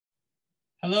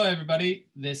Hello, everybody.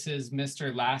 This is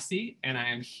Mr. Lassie, and I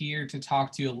am here to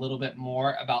talk to you a little bit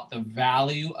more about the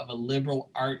value of a liberal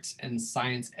arts and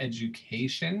science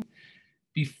education.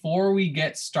 Before we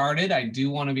get started, I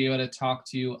do want to be able to talk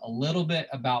to you a little bit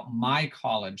about my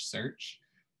college search.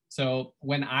 So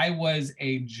when I was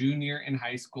a junior in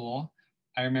high school,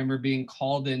 I remember being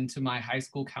called into my high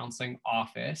school counseling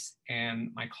office,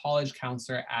 and my college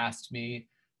counselor asked me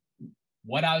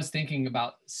what I was thinking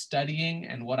about studying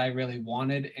and what I really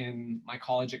wanted in my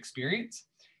college experience.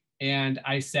 And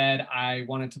I said I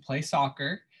wanted to play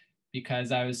soccer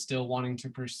because I was still wanting to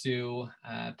pursue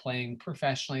playing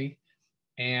professionally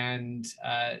and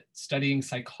studying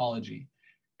psychology.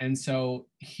 And so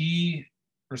he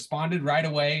responded right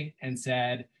away and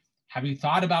said, "Have you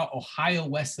thought about Ohio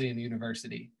Wesleyan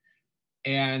University?"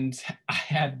 And I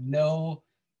had no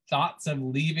thoughts of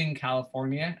leaving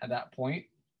California at that point.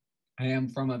 I am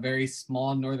from a very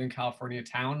small Northern California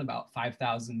town, about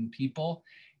 5,000 people,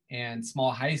 and small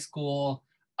high school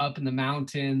up in the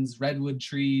mountains, redwood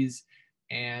trees.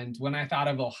 And when I thought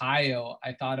of Ohio,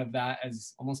 I thought of that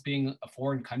as almost being a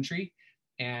foreign country.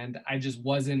 And I just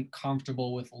wasn't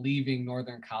comfortable with leaving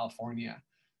Northern California.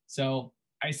 So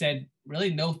I said,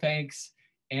 really, no thanks.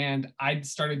 And I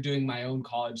started doing my own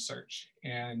college search.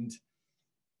 And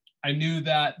I knew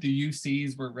that the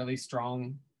UCs were really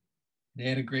strong. They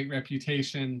had a great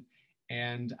reputation,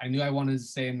 and I knew I wanted to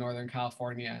stay in Northern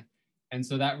California. And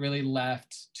so that really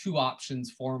left two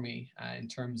options for me in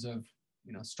terms of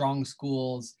strong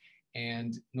schools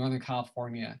and Northern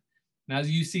California. And that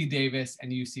was UC Davis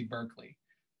and UC Berkeley.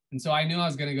 And so I knew I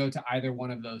was going to go to either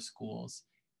one of those schools.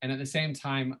 And at the same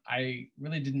time, I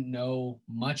really didn't know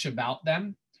much about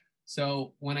them.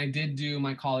 So when I did do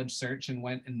my college search and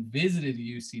went and visited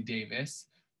UC Davis,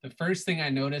 the first thing I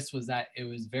noticed was that it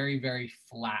was very, very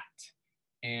flat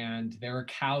and there were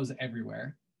cows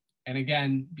everywhere. And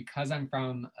again, because I'm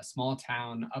from a small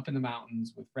town up in the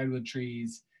mountains with redwood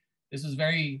trees, this was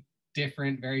very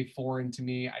different, very foreign to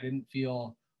me. I didn't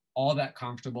feel all that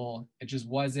comfortable. It just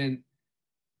wasn't,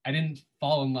 I didn't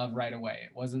fall in love right away.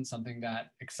 It wasn't something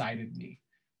that excited me.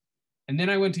 And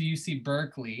then I went to UC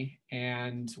Berkeley,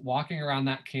 and walking around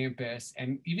that campus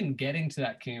and even getting to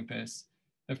that campus,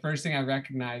 the first thing I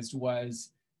recognized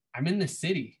was I'm in the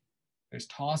city. There's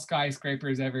tall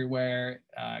skyscrapers everywhere,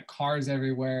 cars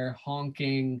everywhere,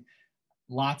 honking,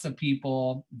 lots of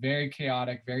people, very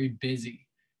chaotic, very busy.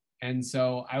 And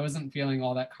so I wasn't feeling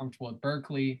all that comfortable at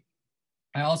Berkeley.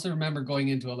 I also remember going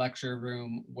into a lecture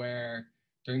room where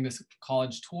during this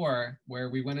college tour where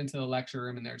we went into the lecture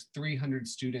room and there's 300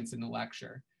 students in the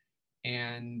lecture.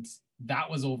 And that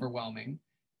was overwhelming.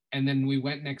 And then we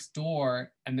went next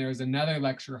door and there was another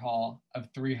lecture hall of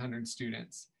 300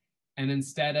 students. And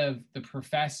instead of the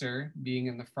professor being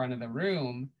in the front of the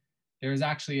room, there was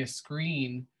actually a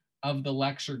screen of the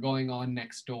lecture going on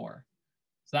next door.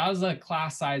 So that was a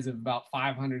class size of about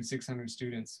 500, 600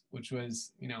 students, which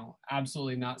was,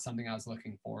 absolutely not something I was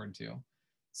looking forward to.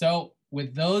 So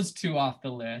with those two off the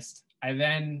list, I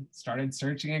then started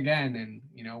searching again,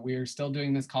 and we were still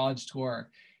doing this college tour.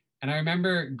 And I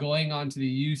remember going onto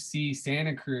the UC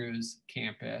Santa Cruz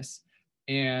campus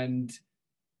and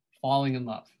falling in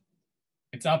love.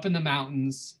 It's up in the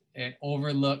mountains. It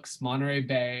overlooks Monterey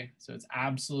Bay, so it's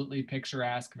absolutely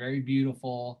picturesque, very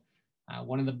beautiful.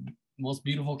 One of the most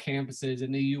beautiful campuses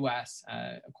in the U.S.,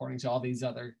 according to all these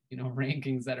other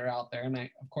rankings that are out there. And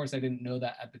of course, I didn't know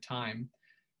that at the time.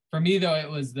 For me, though, it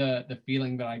was the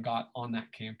feeling that I got on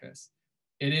that campus.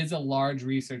 It is a large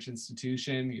research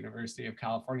institution, University of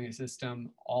California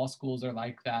system. All schools are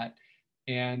like that.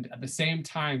 And at the same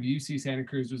time, UC Santa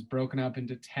Cruz was broken up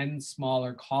into 10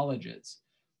 smaller colleges.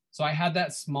 So I had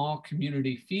that small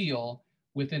community feel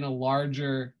within a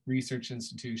larger research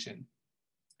institution.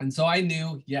 And so I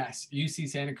knew, yes, UC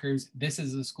Santa Cruz, this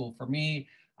is the school for me.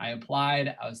 I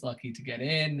applied, I was lucky to get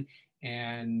in,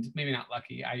 and maybe not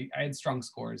lucky. I had strong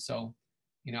scores. So,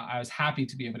 I was happy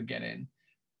to be able to get in.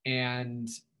 And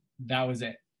that was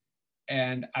it.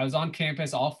 And I was on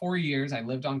campus all 4 years. I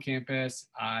lived on campus.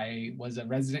 I was a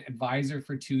resident advisor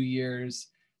for 2 years,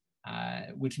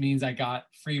 which means I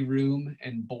got free room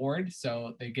and board.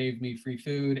 So they gave me free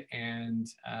food and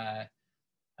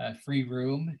a free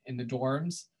room in the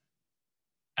dorms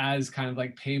as kind of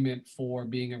like payment for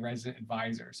being a resident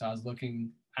advisor. So I was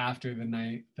looking after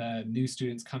the new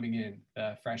students coming in,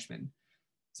 the freshmen.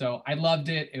 So I loved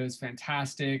it. It was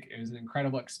fantastic. It was an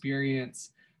incredible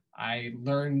experience. I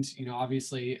learned,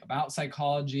 obviously about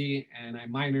psychology, and I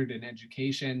minored in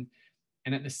education.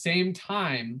 And at the same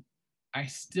time, I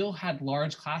still had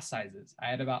large class sizes. I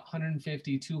had about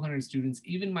 150, 200 students,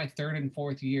 even my third and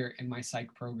fourth year in my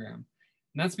psych program.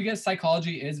 And that's because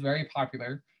psychology is very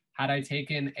popular. Had I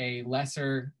taken a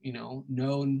lesser,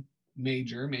 known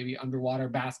major, maybe underwater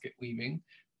basket weaving,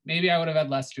 maybe I would have had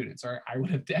less students, or I would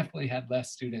have definitely had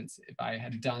less students if I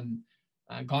had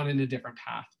gone in a different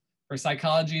path. For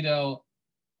psychology, though,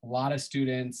 a lot of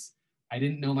students. I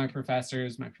didn't know my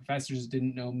professors. My professors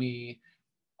didn't know me.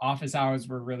 Office hours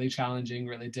were really challenging,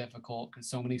 really difficult because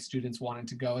so many students wanted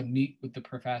to go and meet with the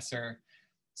professor.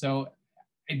 So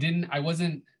I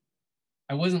wasn't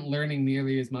learning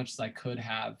nearly as much as I could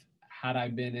have had I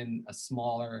been in a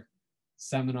smaller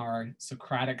seminar,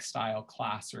 Socratic style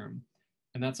classroom.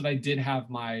 And that's what I did have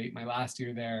my last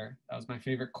year there. That was my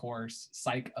favorite course,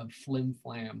 Psych of Flim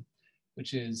Flam,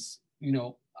 which is,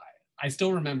 I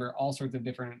still remember all sorts of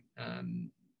different,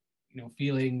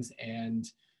 feelings and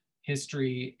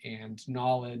history and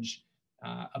knowledge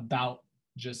about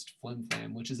just flim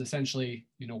flam, which is essentially,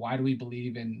 why do we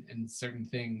believe in certain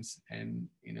things, and,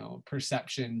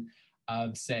 perception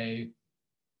of, say,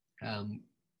 um,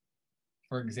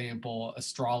 for example,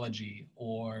 astrology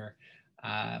or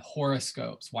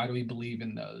horoscopes. Why do we believe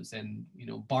in those? And,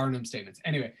 Barnum statements.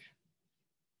 Anyway,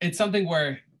 it's something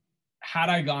where had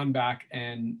I gone back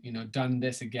and, done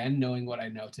this again, knowing what I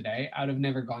know today, I would have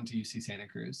never gone to UC Santa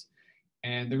Cruz.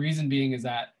 And the reason being is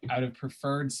that I would have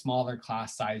preferred smaller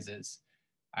class sizes.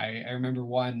 I remember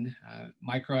one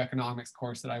microeconomics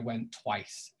course that I went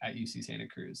twice at UC Santa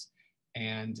Cruz.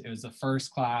 And it was the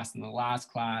first class and the last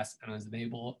class, and I was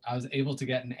able to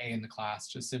get an A in the class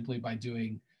just simply by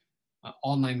doing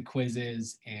online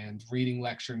quizzes and reading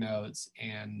lecture notes,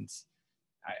 and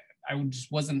I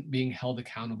just wasn't being held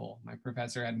accountable. My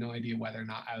professor had no idea whether or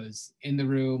not I was in the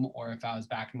room or if I was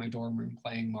back in my dorm room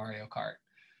playing Mario Kart.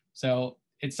 So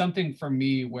it's something for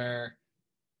me where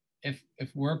if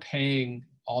we're paying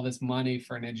all this money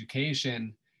for an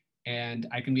education and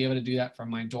I can be able to do that from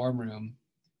my dorm room,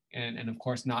 and of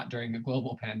course not during a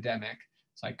global pandemic,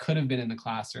 so I could have been in the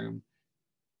classroom,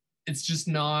 it's just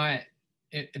not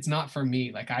it's not for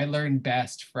me. Like, I learn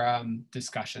best from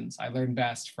discussions. I learn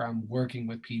best from working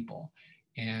with people.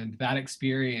 And that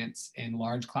experience in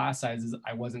large class sizes,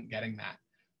 I wasn't getting that.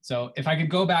 So if I could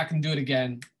go back and do it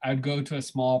again, I would go to a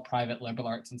small private liberal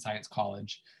arts and science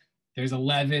college. There's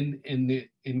 11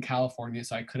 in California,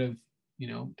 so I could have,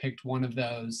 picked one of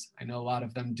those. I know a lot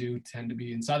of them do tend to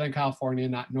be in Southern California,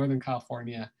 not Northern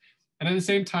California. And at the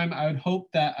same time, I would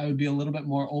hope that I would be a little bit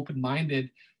more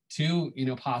open-minded to,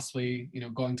 possibly,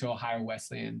 going to Ohio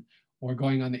Wesleyan or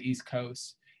going on the East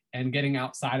Coast and getting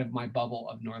outside of my bubble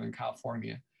of Northern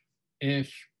California.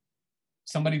 If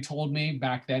somebody told me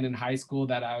back then in high school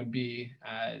that I would be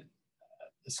a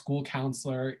school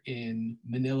counselor in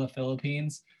Manila,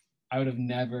 Philippines, I would have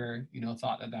never,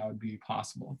 thought that that would be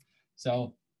possible.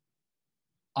 So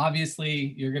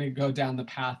obviously you're going to go down the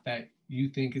path that you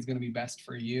think is going to be best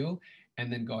for you,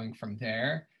 and then going from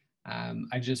there.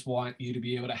 I just want you to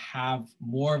be able to have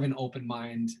more of an open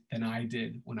mind than I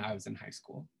did when I was in high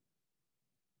school.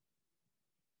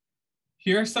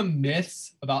 Here are some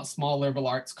myths about small liberal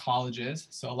arts colleges.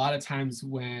 So a lot of times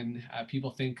when people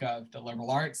think of the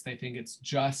liberal arts, they think it's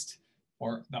just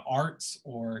for the arts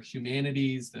or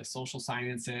humanities, the social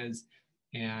sciences.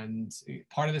 And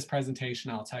part of this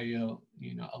presentation, I'll tell you,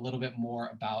 a little bit more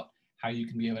about how you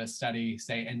can be able to study,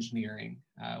 say, engineering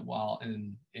while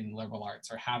in liberal arts,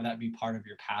 or have that be part of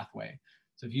your pathway.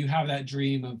 So if you have that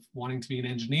dream of wanting to be an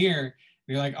engineer, and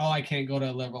you're like, oh, I can't go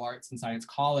to a liberal arts and science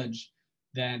college,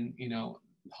 then,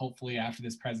 hopefully after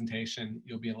this presentation,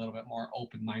 you'll be a little bit more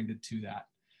open-minded to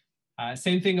that.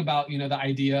 Same thing about, the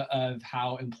idea of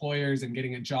how employers and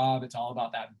getting a job, it's all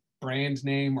about that brand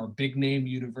name or big name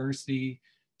university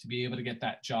to be able to get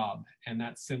that job. And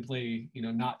that's simply,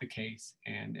 not the case.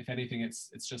 And if anything,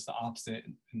 it's just the opposite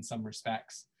in some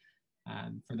respects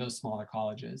for those smaller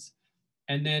colleges.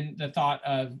 And then the thought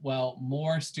of, well,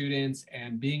 more students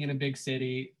and being in a big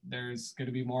city, there's going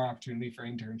to be more opportunity for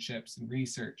internships and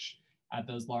research at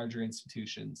those larger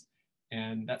institutions.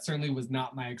 And that certainly was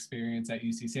not my experience at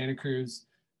UC Santa Cruz.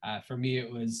 For me,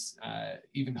 it was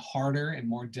even harder and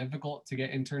more difficult to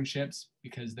get internships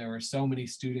because there were so many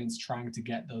students trying to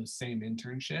get those same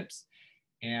internships.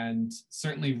 And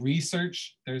certainly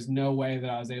research, there's no way that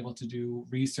I was able to do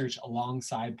research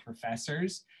alongside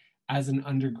professors as an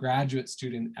undergraduate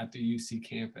student at the UC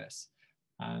campus.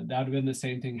 That would have been the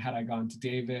same thing had I gone to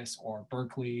Davis or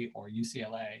Berkeley or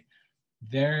UCLA.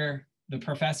 The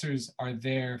professors are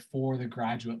there for the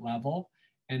graduate level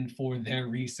and for their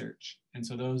research. And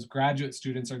so those graduate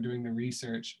students are doing the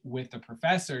research with the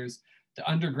professors. The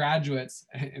undergraduates,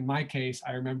 in my case,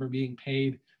 I remember being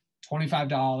paid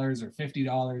 $25 or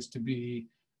 $50 to be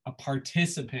a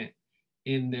participant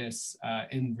in this,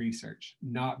 in research,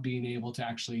 not being able to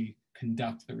actually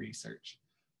conduct the research.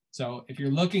 So if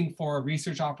you're looking for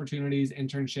research opportunities,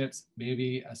 internships,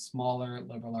 maybe a smaller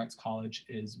liberal arts college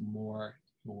is more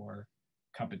your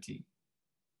cup of tea.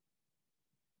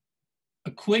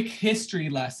 A quick history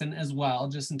lesson as well,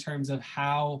 just in terms of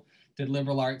how did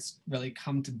liberal arts really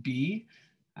come to be.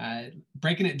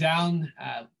 Breaking it down,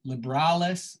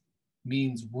 liberalis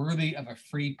means worthy of a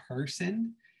free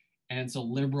person. And so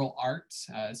liberal arts,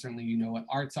 certainly you know what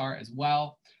arts are as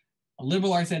well. A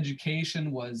liberal arts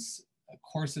education was a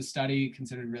course of study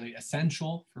considered really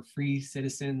essential for free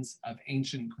citizens of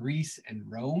ancient Greece and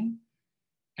Rome.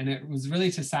 And it was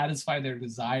really to satisfy their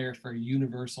desire for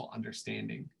universal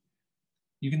understanding.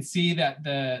 You can see that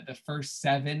the first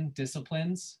 7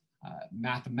 disciplines,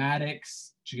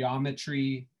 mathematics,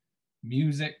 geometry,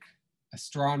 music,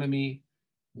 astronomy,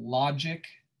 logic,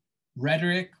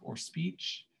 rhetoric or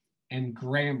speech, and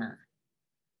grammar.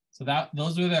 So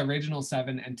those were the original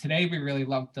 7. And today we really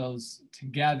lump those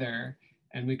together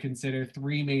and we consider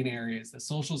 3 main areas: the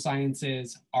social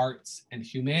sciences, arts, and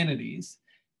humanities.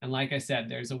 And like I said,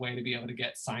 there's a way to be able to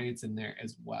get science in there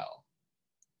as well.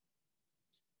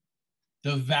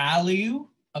 The value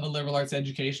of a liberal arts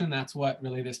education, that's what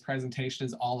really this presentation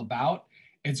is all about.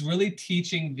 It's really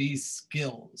teaching these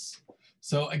skills.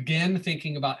 So again,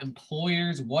 thinking about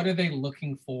employers, what are they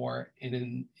looking for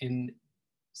in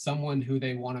someone who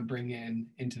they want to bring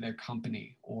into their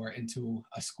company or into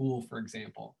a school, for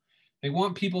example? They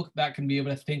want people that can be able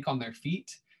to think on their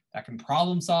feet, that can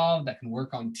problem solve, that can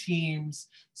work on teams.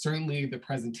 Certainly the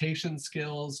presentation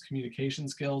skills, communication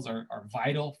skills are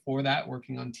vital for that,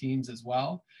 working on teams as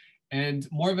well. And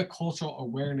more of a cultural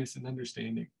awareness and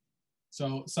understanding.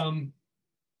 So some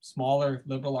smaller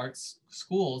liberal arts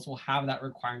schools will have that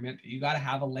requirement that you got to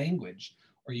have a language,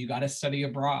 or you got to study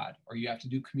abroad, or you have to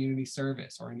do community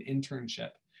service or an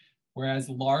internship. Whereas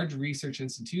large research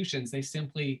institutions, they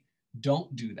simply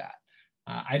don't do that.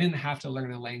 I didn't have to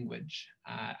learn a language.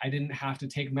 I didn't have to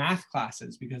take math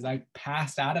classes because I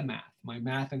passed out of math. My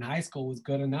math in high school was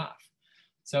good enough.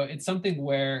 So it's something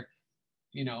where,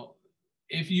 you know,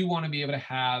 if you want to be able to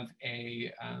have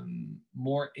a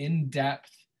more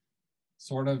in-depth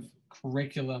sort of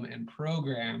curriculum and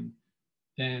program,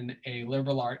 then a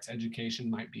liberal arts education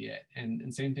might be it.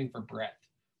 And same thing for breadth.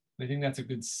 I think that's a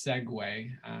good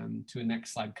segue to a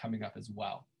next slide coming up as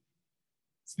well.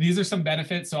 So these are some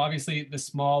benefits. So obviously the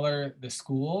smaller the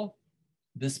school,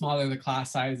 the smaller the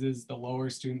class sizes, the lower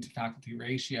student to faculty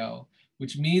ratio,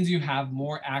 which means you have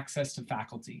more access to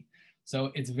faculty.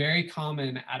 So it's very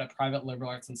common at a private liberal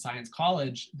arts and science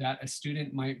college that a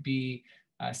student might be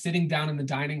sitting down in the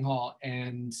dining hall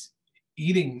and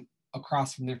eating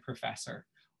across from their professor,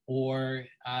 or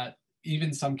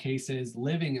even some cases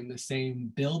living in the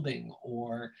same building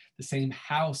or the same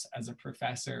house as a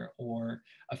professor or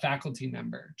a faculty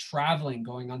member, traveling,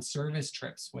 going on service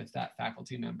trips with that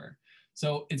faculty member.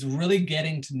 So it's really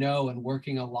getting to know and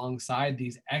working alongside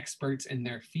these experts in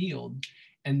their field.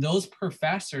 And those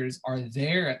professors are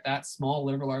there at that small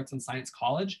liberal arts and science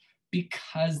college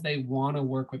because they want to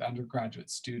work with undergraduate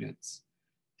students.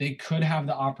 They could have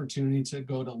the opportunity to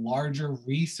go to larger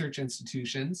research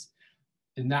institutions.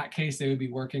 In that case, they would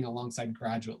be working alongside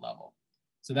graduate level.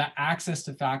 So that access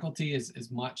to faculty is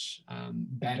much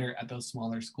better at those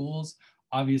smaller schools,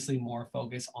 obviously more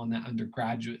focus on that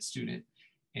undergraduate student.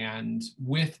 And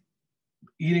with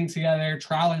eating together,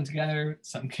 traveling together,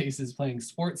 some cases playing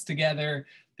sports together,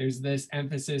 there's this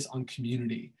emphasis on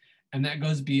community. And that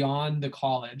goes beyond the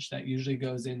college. That usually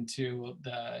goes into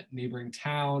the neighboring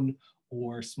town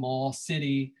or small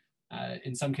city,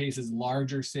 in some cases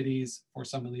larger cities for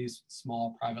some of these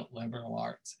small private liberal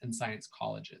arts and science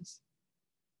colleges.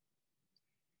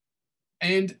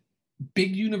 And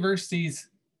big universities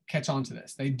catch on to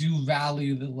this. They do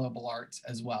value the liberal arts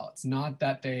as well. It's not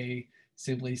that they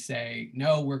simply say,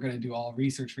 no, we're going to do all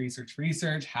research,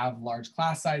 have large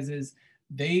class sizes.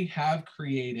 They have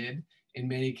created, in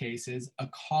many cases, a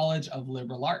college of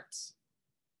liberal arts,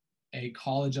 a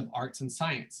college of arts and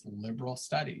science, liberal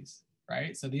studies,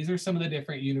 right? So these are some of the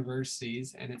different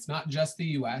universities, and it's not just the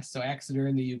US. So Exeter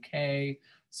in the UK,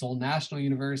 Seoul National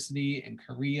University in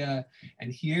Korea,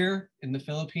 and here in the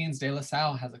Philippines, De La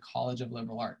Salle has a college of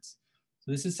liberal arts.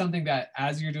 So this is something that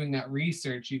as you're doing that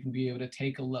research, you can be able to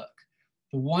take a look.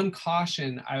 The one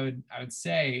caution I would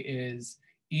say is,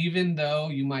 even though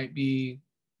you might be,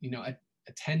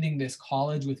 attending this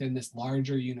college within this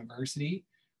larger university,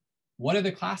 what are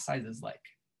the class sizes like,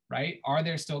 right? Are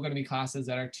there still going to be classes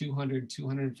that are 200,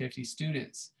 250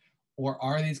 students? Or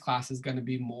are these classes going to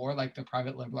be more like the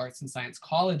private liberal arts and science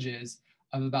colleges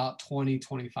of about 20,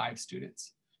 25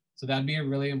 students? So that'd be a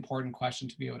really important question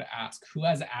to be able to ask. Who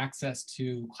has access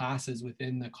to classes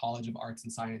within the College of Arts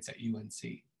and Science at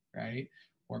UNC, right?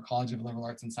 Or College of Liberal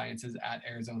Arts and Sciences at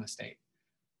Arizona State.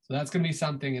 So that's going to be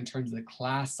something in terms of the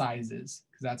class sizes,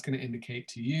 because that's going to indicate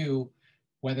to you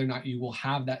whether or not you will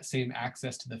have that same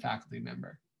access to the faculty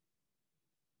member.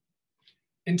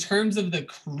 In terms of the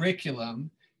curriculum,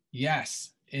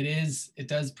 yes, it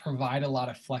does provide a lot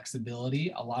of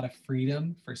flexibility, a lot of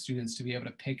freedom for students to be able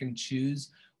to pick and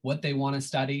choose what they want to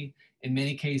study. In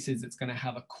many cases, it's going to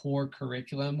have a core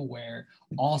curriculum where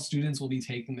all students will be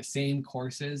taking the same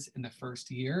courses in the first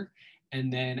year.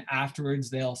 And then afterwards,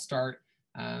 they'll start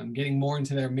getting more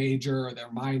into their major or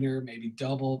their minor, maybe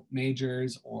double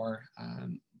majors or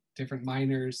different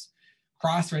minors.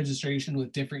 Cross-registration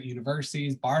with different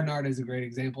universities. Barnard is a great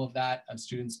example of that, of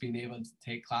students being able to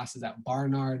take classes at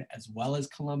Barnard as well as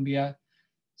Columbia.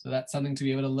 So that's something to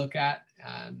be able to look at.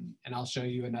 And I'll show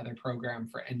you another program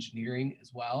for engineering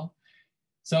as well.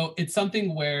 So it's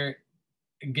something where,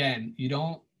 again, you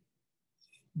don't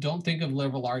think of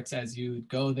liberal arts as you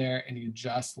go there and you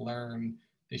just learn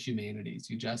the humanities,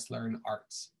 you just learn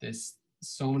arts. There's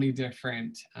so many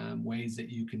different ways that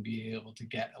you can be able to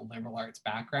get a liberal arts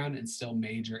background and still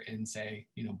major in, say,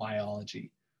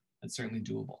 biology. That's certainly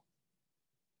doable.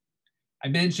 I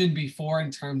mentioned before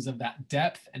in terms of that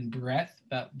depth and breadth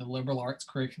that the liberal arts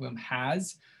curriculum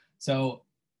has. So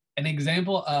an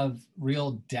example of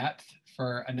real depth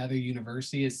for another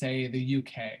university is, say, the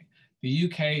UK. The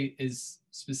UK is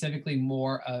specifically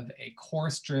more of a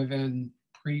course-driven,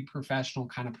 pre-professional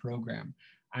kind of program.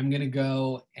 I'm going to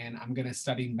go and I'm going to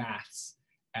study maths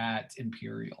at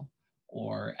Imperial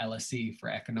or LSE for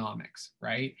economics,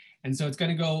 right? And so it's going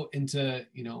to go into,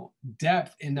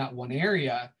 depth in that one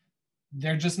area.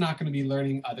 They're just not going to be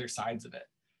learning other sides of it.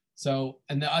 So,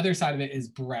 and the other side of it is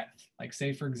breadth. Like,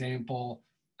 say, for example,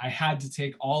 I had to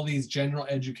take all these general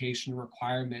education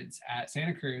requirements at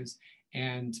Santa Cruz.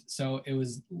 And so it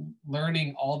was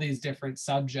learning all these different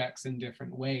subjects in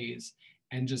different ways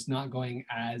and just not going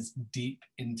as deep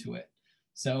into it.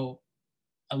 So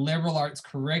a liberal arts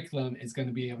curriculum is going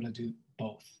to be able to do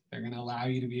both. They're going to allow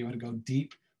you to be able to go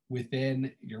deep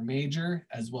within your major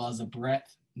as well as a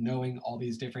breadth, knowing all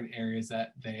these different areas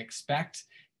that they expect,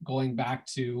 going back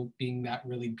to being that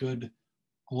really good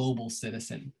global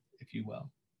citizen, if you will.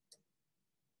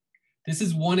 This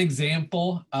is one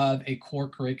example of a core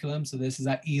curriculum. So this is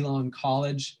at Elon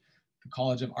College, the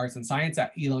College of Arts and Science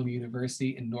at Elon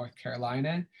University in North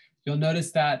Carolina. You'll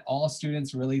notice that all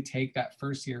students really take that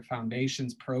first year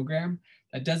foundations program.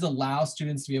 That does allow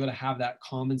students to be able to have that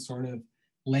common sort of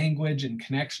language and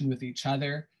connection with each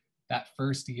other that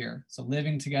first year. So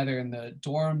living together in the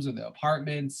dorms or the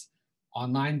apartments,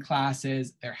 online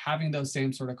classes, they're having those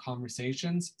same sort of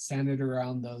conversations centered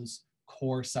around those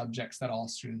core subjects that all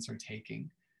students are taking.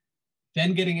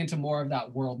 Then getting into more of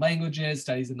that world languages,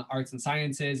 studies in the arts and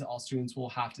sciences, all students will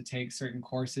have to take certain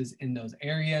courses in those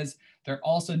areas. They're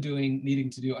also needing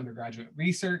to do undergraduate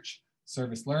research,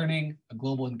 service learning, a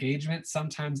global engagement,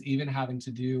 sometimes even having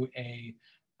to do a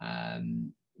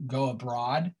go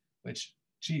abroad, which,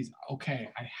 geez, okay,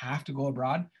 I have to go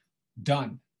abroad,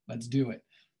 done, let's do it.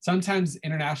 Sometimes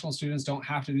international students don't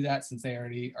have to do that since they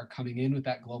already are coming in with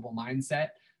that global mindset.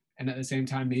 And at the same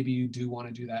time, maybe you do want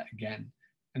to do that again.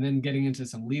 And then getting into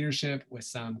some leadership with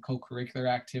some co-curricular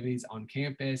activities on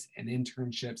campus and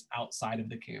internships outside of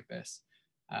the campus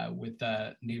with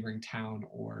the neighboring town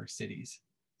or cities.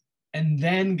 And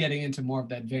then getting into more of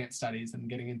the advanced studies and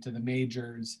getting into the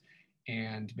majors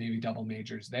and maybe double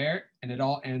majors there. And it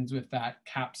all ends with that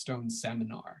capstone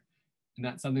seminar. And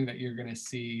that's something that you're going to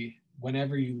see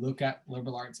whenever you look at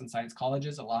liberal arts and science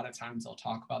colleges. A lot of times they'll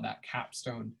talk about that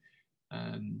capstone,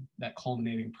 that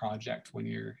culminating project when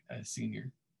you're a senior.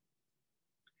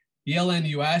 Yale and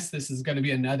US, this is going to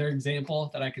be another example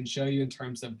that I can show you in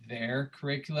terms of their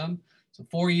curriculum. So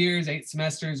 4 years, 8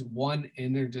 semesters, 1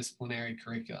 interdisciplinary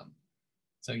curriculum.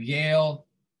 So Yale,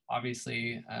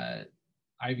 obviously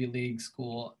Ivy League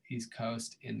school, East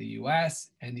Coast in the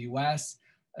US, and the US,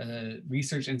 a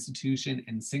research institution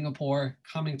in Singapore,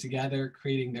 coming together,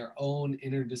 creating their own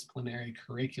interdisciplinary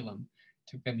curriculum.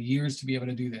 It took them years to be able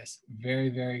to do this. Very,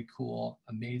 very cool,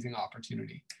 amazing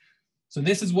opportunity. So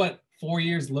this is what 4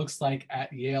 years looks like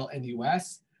at Yale and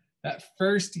US. That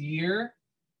first year,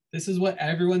 this is what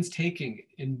everyone's taking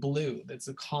in blue. That's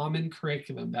a common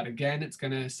curriculum that, again, it's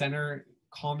going to center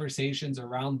conversations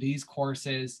around these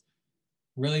courses,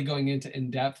 really going into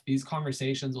in-depth. These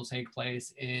conversations will take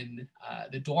place in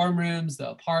the dorm rooms,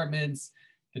 the apartments,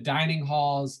 the dining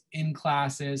halls, in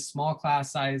classes, small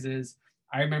class sizes.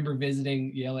 I remember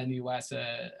visiting Yale and US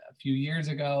a few years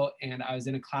ago, and I was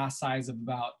in a class size of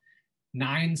about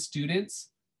 9 students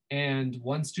and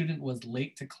one student was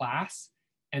late to class,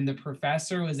 and the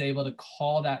professor was able to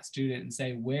call that student and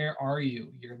say, "Where are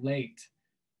you? You're late."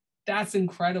 That's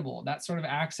incredible. That sort of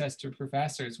access to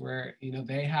professors where,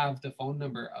 they have the phone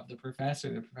number of the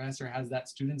professor has that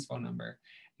student's phone number,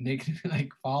 and they can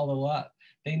like follow up.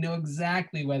 They know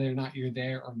exactly whether or not you're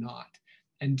there or not.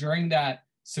 And during that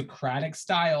Socratic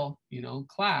style,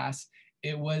 class,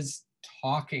 it was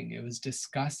talking, it was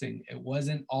discussing. It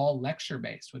wasn't all lecture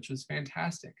based, which was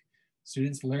fantastic.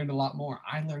 Students learned a lot more.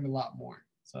 I learned a lot more.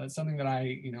 So that's something that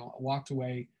I, walked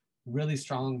away really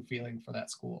strong feeling for that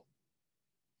school.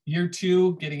 Year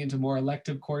 2, getting into more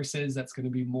elective courses, that's going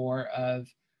to be more of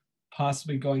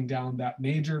possibly going down that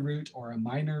major route or a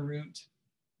minor route.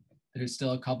 There's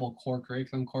still a couple core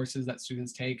curriculum courses that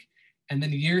students take. And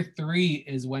then year 3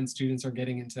 is when students are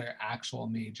getting into their actual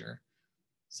major.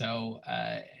 So,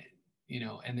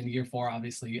 and then year 4,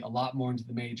 obviously a lot more into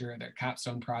the major, their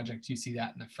capstone project. You see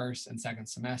that in the first and second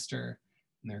semester,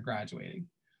 and they're graduating.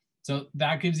 So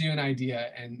that gives you an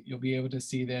idea, and you'll be able to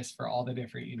see this for all the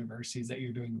different universities that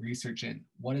you're doing research in.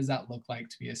 What does that look like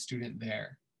to be a student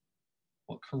there?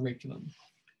 What curriculum?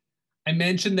 I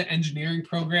mentioned the engineering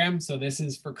program. So this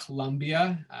is for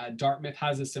Columbia. Dartmouth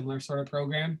has a similar sort of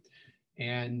program,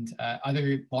 and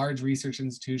other large research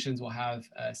institutions will have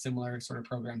similar sort of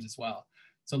programs as well.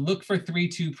 So look for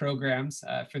 3-2 programs.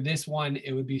 For this one,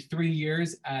 it would be 3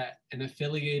 years at an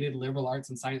affiliated liberal arts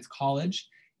and science college.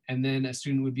 And then a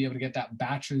student would be able to get that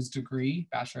bachelor's degree,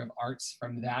 Bachelor of Arts,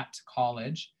 from that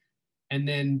college. And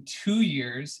then 2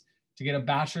 years to get a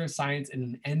Bachelor of Science in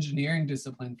an engineering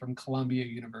discipline from Columbia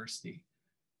University.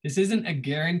 This isn't a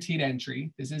guaranteed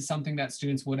entry. This is something that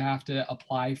students would have to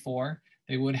apply for.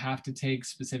 They would have to take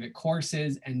specific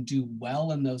courses and do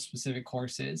well in those specific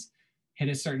courses, hit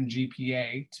a certain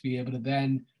GPA to be able to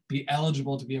then be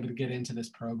eligible to be able to get into this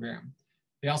program.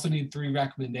 They also need 3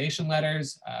 recommendation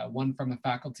letters, one from a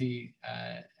faculty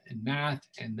in math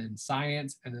and then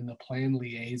science, and then the plan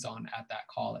liaison at that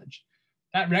college.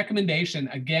 That recommendation,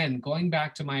 again, going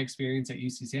back to my experience at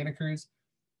UC Santa Cruz,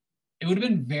 it would have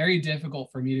been very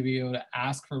difficult for me to be able to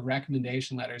ask for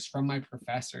recommendation letters from my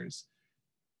professors.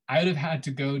 I would have had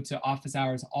to go to office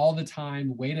hours all the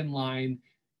time, wait in line,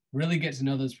 really get to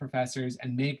know those professors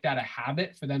and make that a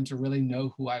habit for them to really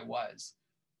know who I was.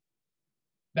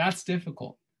 That's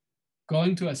difficult.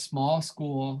 Going to a small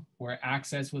school where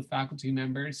access with faculty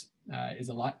members is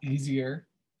a lot easier.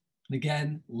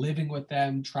 Again, living with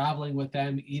them, traveling with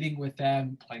them, eating with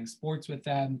them, playing sports with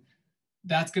them,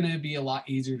 that's going to be a lot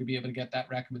easier to be able to get that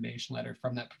recommendation letter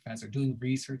from that professor, doing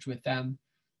research with them.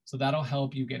 So that'll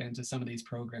help you get into some of these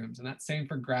programs. And that's same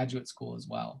for graduate school as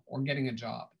well, or getting a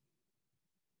job.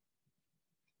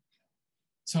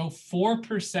 So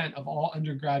 4% of all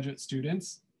undergraduate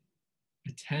students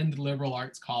attend liberal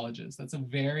arts colleges. That's a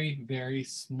very, very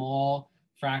small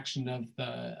fraction of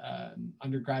the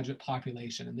undergraduate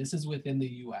population. And this is within the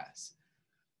US.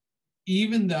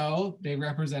 Even though they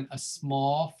represent a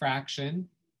small fraction,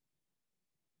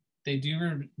 they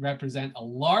do represent a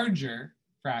larger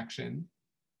fraction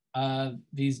of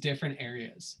these different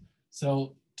areas.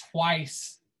 So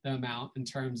twice the amount in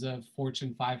terms of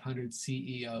Fortune 500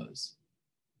 CEOs.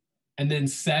 And then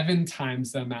 7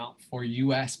 times the amount for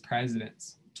US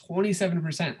presidents.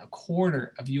 27%, a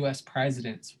quarter of US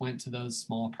presidents went to those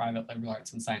small private liberal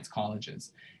arts and science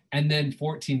colleges. And then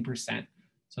 14%,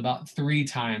 so about 4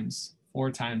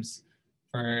 times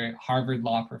for Harvard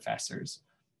law professors.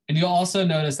 And you'll also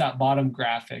notice that bottom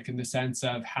graphic in the sense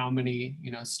of how many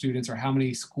students or how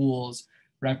many schools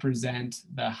represent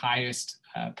the highest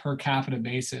per capita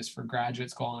basis for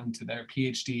graduates go on to their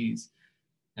PhDs.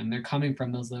 And they're coming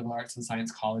from those liberal arts and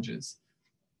science colleges.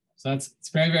 So it's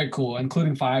very, very cool,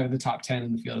 including 5 of the top 10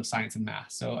 in the field of science and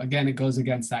math. So again, it goes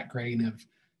against that grain of,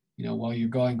 well, you're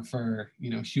going for,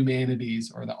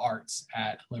 humanities or the arts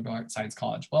at liberal arts science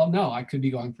college. Well, no, I could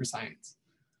be going for science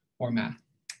or math.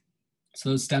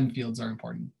 So those STEM fields are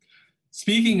important.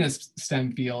 Speaking of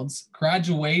STEM fields,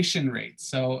 graduation rates.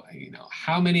 So,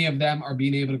 how many of them are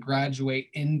being able to graduate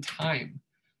in time?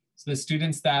 So the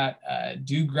students that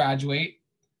do graduate,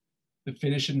 that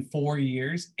finish in 4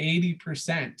 years,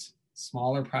 80%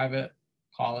 smaller private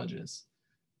colleges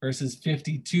versus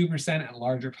 52% at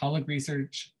larger public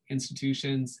research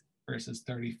institutions versus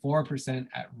 34%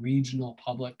 at regional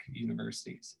public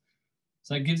universities.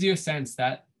 So that gives you a sense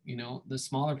that, the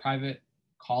smaller private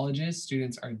colleges,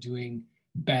 students are doing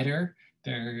better.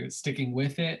 They're sticking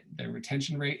with it. Their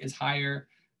retention rate is higher,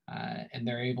 and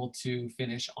they're able to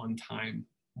finish on time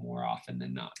more often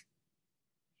than not.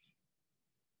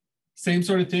 Same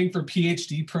sort of thing for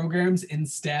PhD programs in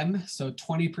STEM. So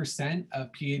 20%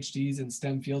 of PhDs in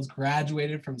STEM fields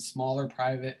graduated from smaller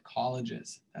private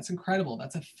colleges. That's incredible.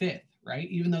 That's a fifth, right?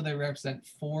 Even though they represent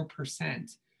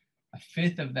 4%, a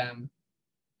fifth of them,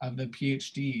 of the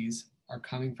PhDs, are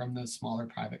coming from those smaller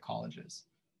private colleges.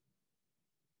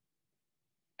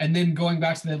 And then going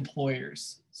back to the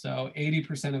employers. So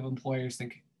 80% of employers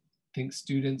think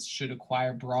students should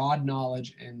acquire broad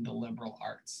knowledge in the liberal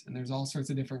arts. And there's all sorts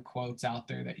of different quotes out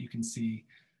there that you can see.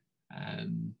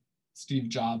 Steve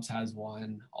Jobs has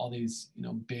one, all these,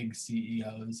 big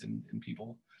CEOs and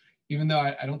people. Even though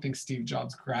I don't think Steve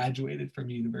Jobs graduated from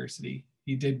university,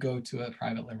 he did go to a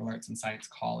private liberal arts and science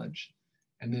college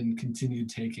and then continued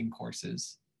taking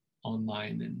courses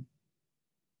online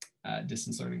and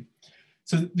distance learning.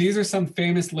 So these are some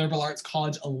famous liberal arts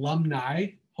college alumni.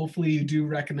 Hopefully you do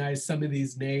recognize some of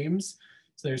these names.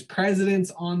 So there's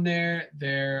presidents on there.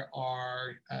 There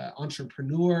are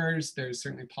entrepreneurs. There's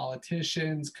certainly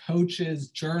politicians, coaches,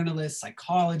 journalists,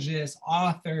 psychologists,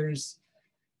 authors,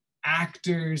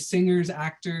 actors, singers,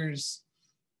 actors.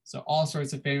 So all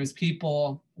sorts of famous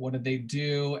people. What did they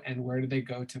do and where did they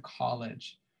go to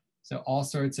college? So all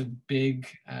sorts of big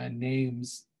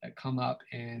names that come up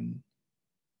in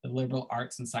the liberal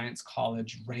arts and science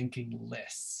college ranking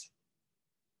lists.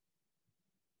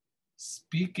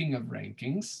 Speaking of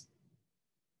rankings,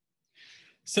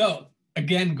 so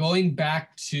again, going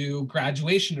back to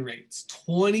graduation rates,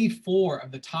 24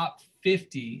 of the top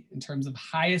 50 in terms of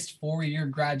highest four-year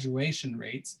graduation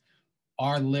rates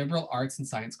are liberal arts and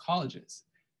science colleges.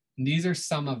 And these are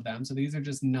some of them. So these are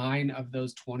just 9 of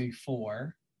those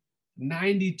 24,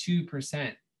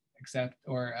 92%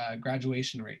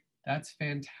 graduation rate. That's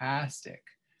fantastic.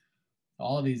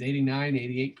 All of these 89,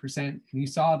 88%, and you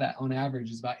saw that on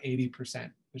average is about 80%,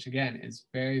 which again is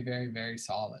very, very, very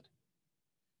solid.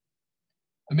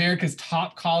 America's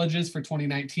top colleges for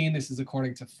 2019, this is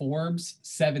according to Forbes,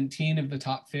 17 of the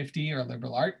top 50 are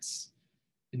liberal arts,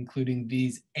 including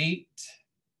these 8.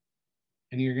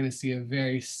 And you're going to see a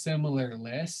very similar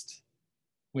list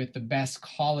with the best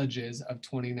colleges of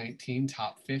 2019,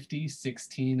 top 50,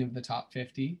 16 of the top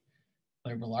 50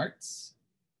 liberal arts.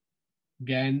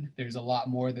 Again, there's a lot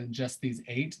more than just these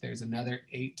 8. There's another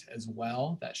 8 as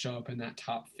well that show up in that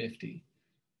top 50.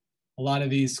 A lot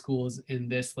of these schools in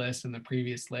this list and the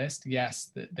previous list, yes,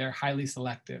 they're highly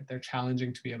selective. They're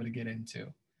challenging to be able to get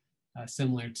into,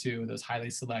 similar to those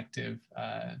highly selective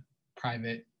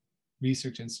private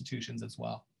research institutions as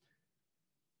well.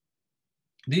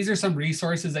 These are some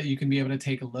resources that you can be able to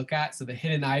take a look at. So the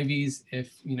hidden Ivies,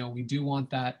 if we do want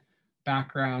that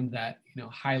background, that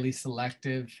highly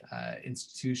selective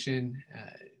institution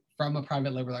from a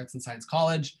private liberal arts and science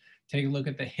college, take a look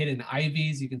at the hidden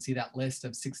Ivies. You can see that list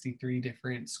of 63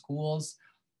 different schools.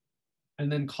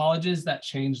 And then colleges that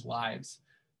change lives.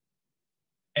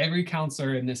 Every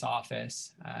counselor in this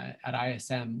office at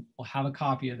ISM will have a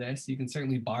copy of this. You can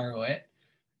certainly borrow it.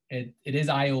 It is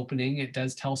eye-opening. It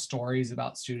does tell stories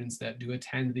about students that do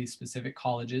attend these specific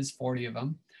colleges, 40 of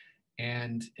them.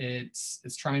 And it's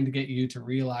trying to get you to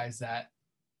realize that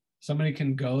somebody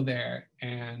can go there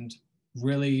and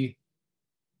really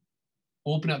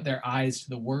open up their eyes to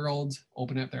the world,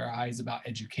 open up their eyes about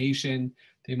education.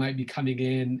 They might be coming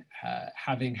in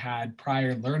having had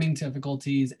prior learning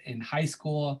difficulties in high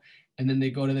school, and then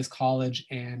they go to this college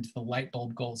and the light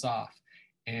bulb goes off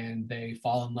and they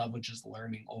fall in love with just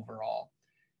learning overall.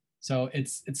 So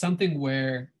it's something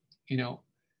where,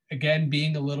 again,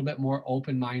 being a little bit more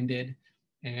open-minded,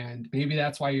 and maybe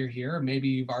that's why you're here. Or maybe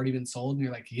you've already been sold and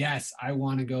you're like, yes, I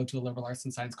want to go to a liberal arts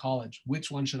and science college. Which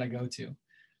one should I go to?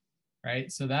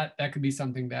 Right? So that could be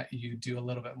something that you do a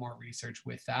little bit more research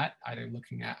with that, either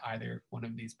looking at either one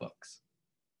of these books.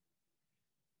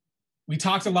 We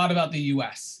talked a lot about the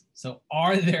US. So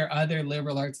are there other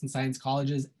liberal arts and science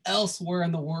colleges elsewhere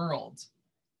in the world?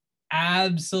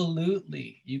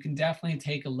 Absolutely. You can definitely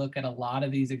take a look at a lot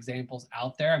of these examples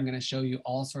out there. I'm going to show you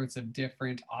all sorts of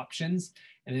different options,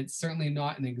 and it's certainly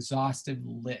not an exhaustive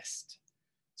list.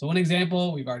 So one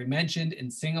example we've already mentioned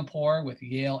in Singapore with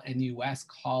Yale NUS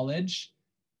College.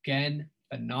 Again,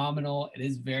 phenomenal. It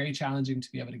is very challenging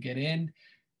to be able to get in.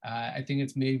 I think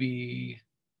it's maybe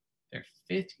their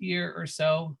 5th year or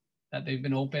so that they've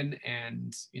been open,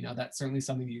 and that's certainly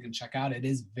something you can check out. It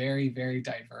is very, very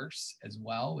diverse as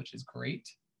well, which is great.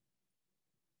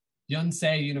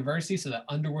 Yonsei University, so the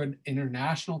Underwood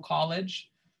International College,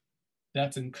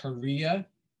 that's in Korea.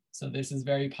 So this is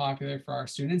very popular for our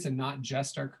students, and not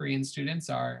just our Korean students.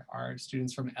 Our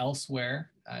students from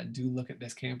elsewhere do look at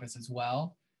this campus as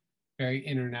well. Very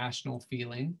international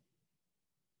feeling.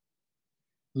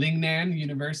 Lingnan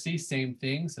University, same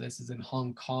thing. So this is in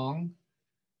Hong Kong,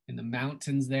 in the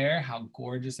mountains there. How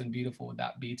gorgeous and beautiful would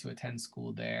that be to attend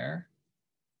school there?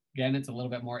 Again, it's a little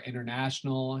bit more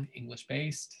international,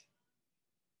 English-based.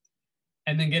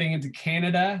 And then getting into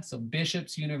Canada, so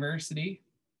Bishop's University.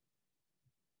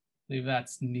 I believe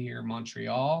that's near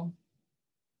Montreal.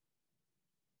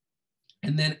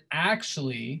 And then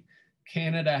actually,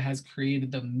 Canada has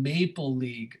created the Maple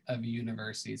League of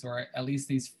universities, or at least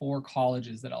these 4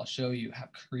 colleges that I'll show you have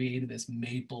created this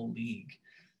Maple League.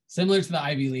 Similar to the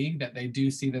Ivy League, that they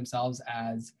do see themselves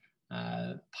as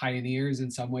pioneers in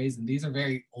some ways. And these are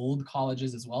very old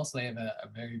colleges as well, so they have a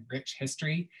very rich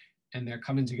history, and they're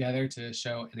coming together to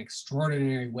show an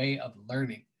extraordinary way of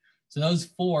learning. So those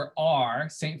 4 are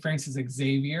St. Francis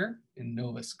Xavier in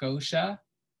Nova Scotia.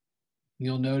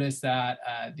 You'll notice that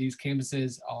these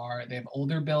campuses they have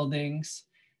older buildings.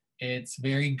 It's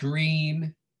very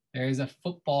green. There is a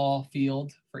football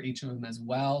field for each of them as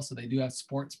well. So they do have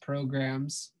sports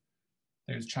programs.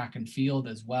 There's track and field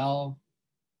as well.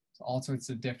 So all sorts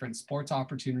of different sports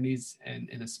opportunities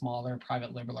in a smaller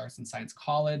private liberal arts and science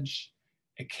college.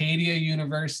 Acadia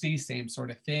University, same sort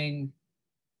of thing.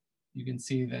 You can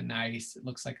see the nice, it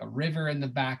looks like a river in the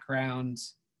background.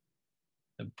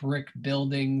 The brick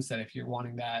buildings that if you're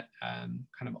wanting that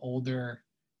kind of older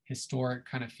historic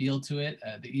kind of feel to it,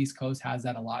 the East Coast has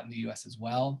that a lot in the US as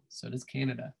well. So does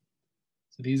Canada.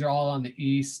 So these are all on the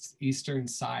eastern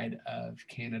side of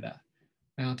Canada.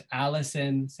 Mount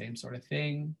Allison, same sort of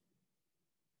thing.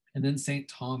 And then St.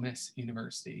 Thomas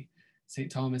University.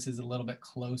 St. Thomas is a little bit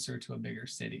closer to a bigger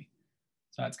city.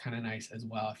 So that's kind of nice as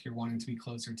well if you're wanting to be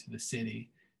closer to the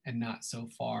city and not so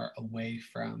far away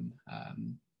from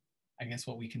I guess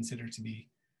what we consider to be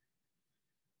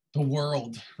the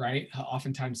world, right?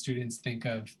 Oftentimes students think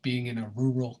of being in a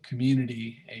rural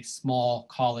community, a small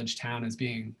college town, as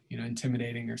being,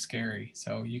 intimidating or scary.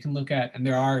 So you can look at, and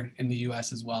there are in the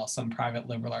US as well, some private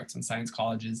liberal arts and science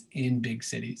colleges in big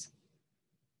cities.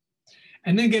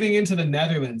 And then getting into the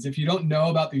Netherlands, if you don't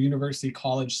know about the university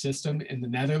college system in the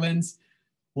Netherlands,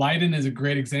 Leiden is a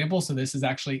great example. So this is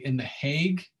actually in The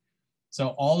Hague. So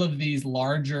all of these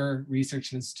larger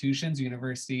research institutions,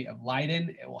 University of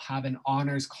Leiden, it will have an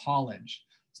honors college.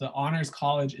 So the honors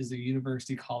college is the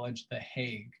University College The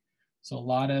Hague. So a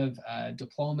lot of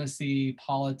diplomacy,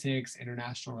 politics,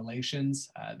 international relations,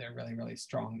 they're really, really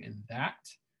strong in that.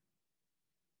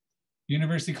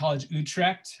 University College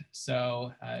Utrecht.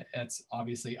 So it's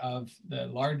obviously of the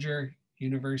larger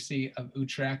University of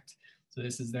Utrecht. So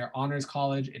this is their honors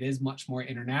college. It is much more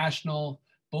international.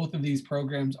 Both of these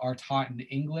programs are taught in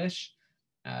English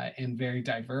and very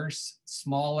diverse,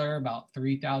 smaller, about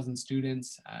 3,000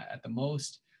 students at the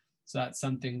most. So that's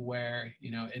something where,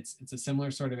 it's a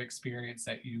similar sort of experience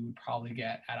that you would probably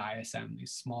get at ISM,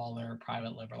 these smaller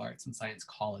private liberal arts and science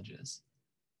colleges.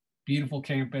 Beautiful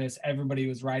campus. Everybody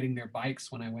was riding their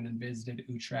bikes when I went and visited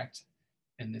Utrecht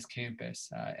in this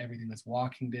campus. Everything was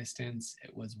walking distance.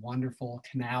 It was wonderful.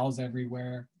 Canals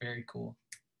everywhere. Very cool.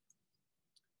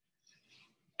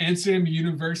 Amsterdam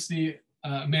University,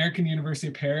 American University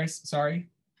of Paris, sorry.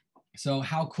 So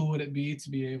how cool would it be to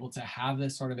be able to have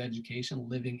this sort of education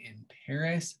living in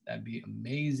Paris? That'd be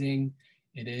amazing.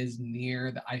 It is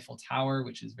near the Eiffel Tower,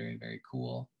 which is very, very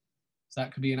cool. So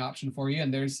that could be an option for you.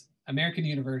 And there's American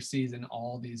universities in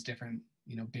all these different,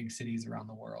 big cities around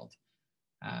the world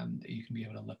that you can be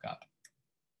able to look up.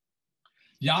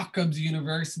 Jakobs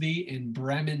University in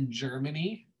Bremen,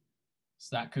 Germany.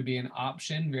 So that could be an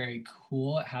option. Very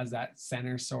cool. It has that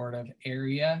center sort of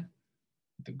area.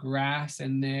 The grass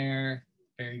in there,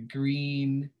 very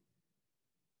green.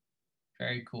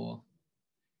 Very cool.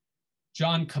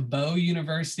 John Cabot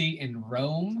University in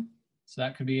Rome. So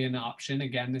that could be an option.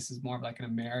 Again, this is more of like an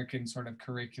American sort of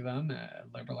curriculum,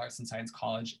 liberal arts and science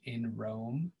college in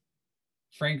Rome.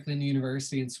 Franklin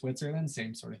University in Switzerland,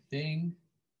 same sort of thing.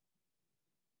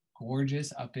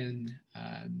 Gorgeous up in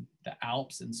the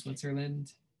Alps in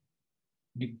Switzerland.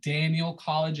 McDaniel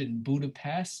College in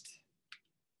Budapest,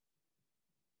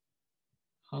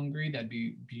 Hungary. That'd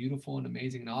be beautiful and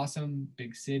amazing and awesome.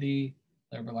 Big city,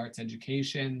 liberal arts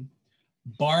education.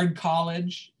 Bard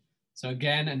College. So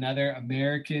again, another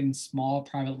American small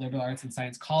private liberal arts and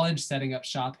science college setting up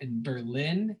shop in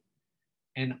Berlin,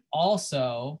 and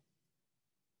also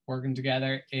working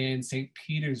together in St.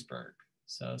 Petersburg.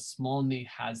 So Smolny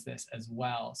has this as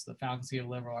well. So the Faculty of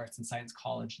Liberal Arts and Science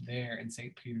College there in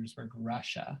St. Petersburg,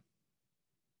 Russia.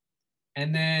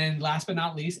 And then last but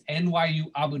not least,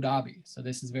 NYU Abu Dhabi. So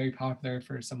this is very popular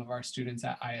for some of our students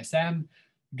at ISM.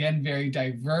 Again, very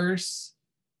diverse.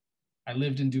 I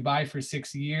lived in Dubai for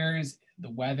 6 years.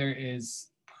 The weather is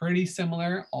pretty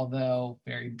similar, although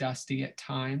very dusty at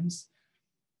times.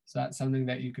 So that's something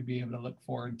that you could be able to look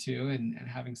forward to, and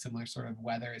having similar sort of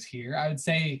weather as here. I would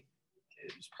say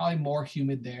it's probably more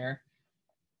humid there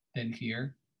than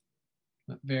here.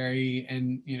 But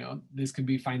and this could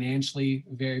be financially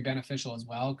very beneficial as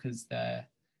well, because the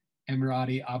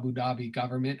Emirati Abu Dhabi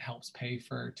government helps pay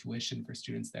for tuition for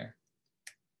students there.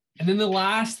 And then the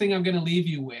last thing I'm going to leave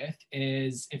you with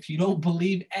is, if you don't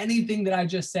believe anything that I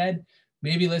just said,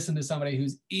 maybe listen to somebody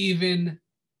who's even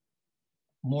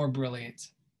more brilliant.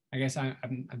 I guess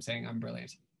I'm saying I'm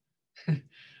brilliant.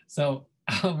 So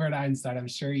Albert Einstein, I'm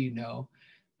sure you know,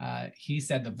 he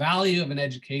said the value of an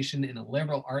education in a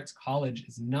liberal arts college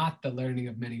is not the learning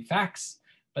of many facts,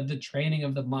 but the training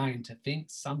of the mind to think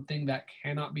something that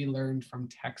cannot be learned from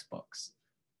textbooks.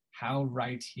 How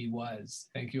right he was.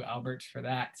 Thank you, Albert, for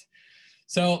that.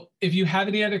 So if you have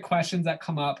any other questions that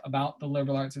come up about the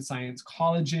liberal arts and science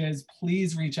colleges,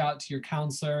 please reach out to your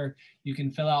counselor. You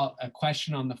can fill out a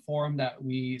question on the form that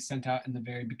we sent out in the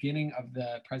very beginning of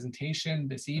the presentation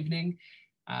this evening,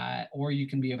 or you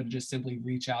can be able to just simply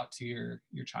reach out to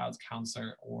your child's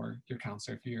counselor, or your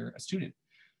counselor if you're a student.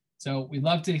 So we'd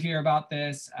love to hear about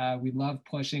this. We love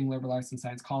pushing liberal arts and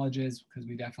science colleges because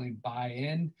we definitely buy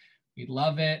in. We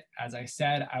love it. As I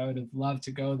said, I would have loved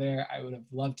to go there. I would have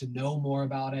loved to know more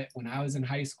about it when I was in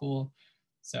high school.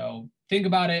 So think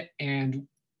about it. And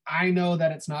I know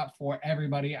that it's not for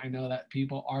everybody. I know that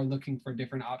people are looking for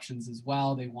different options as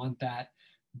well. They want that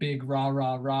big rah,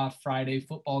 rah, rah Friday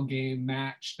football game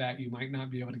match that you might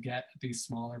not be able to get at these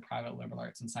smaller private liberal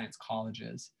arts and science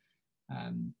colleges.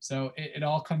 So it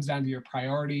all comes down to your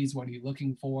priorities. What are you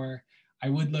looking for? I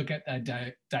would look at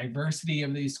the diversity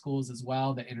of these schools as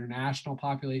well, the international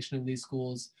population of these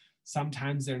schools.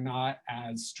 Sometimes they're not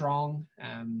as strong.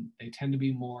 They tend to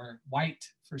be more white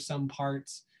for some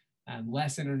parts,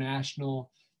 less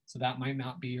international. So that might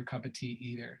not be your cup of tea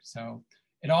either. So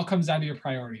it all comes down to your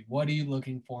priority. What are you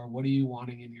looking for? What are you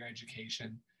wanting in your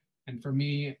education? And for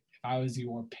me, if I was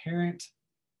your parent,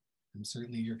 I'm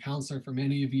certainly your counselor for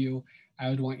many of you, I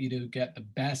would want you to get the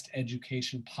best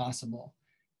education possible.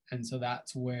 And so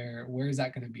that's where is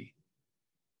that going to be?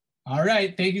 All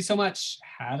right. Thank you so much.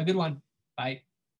 Have a good one. Bye.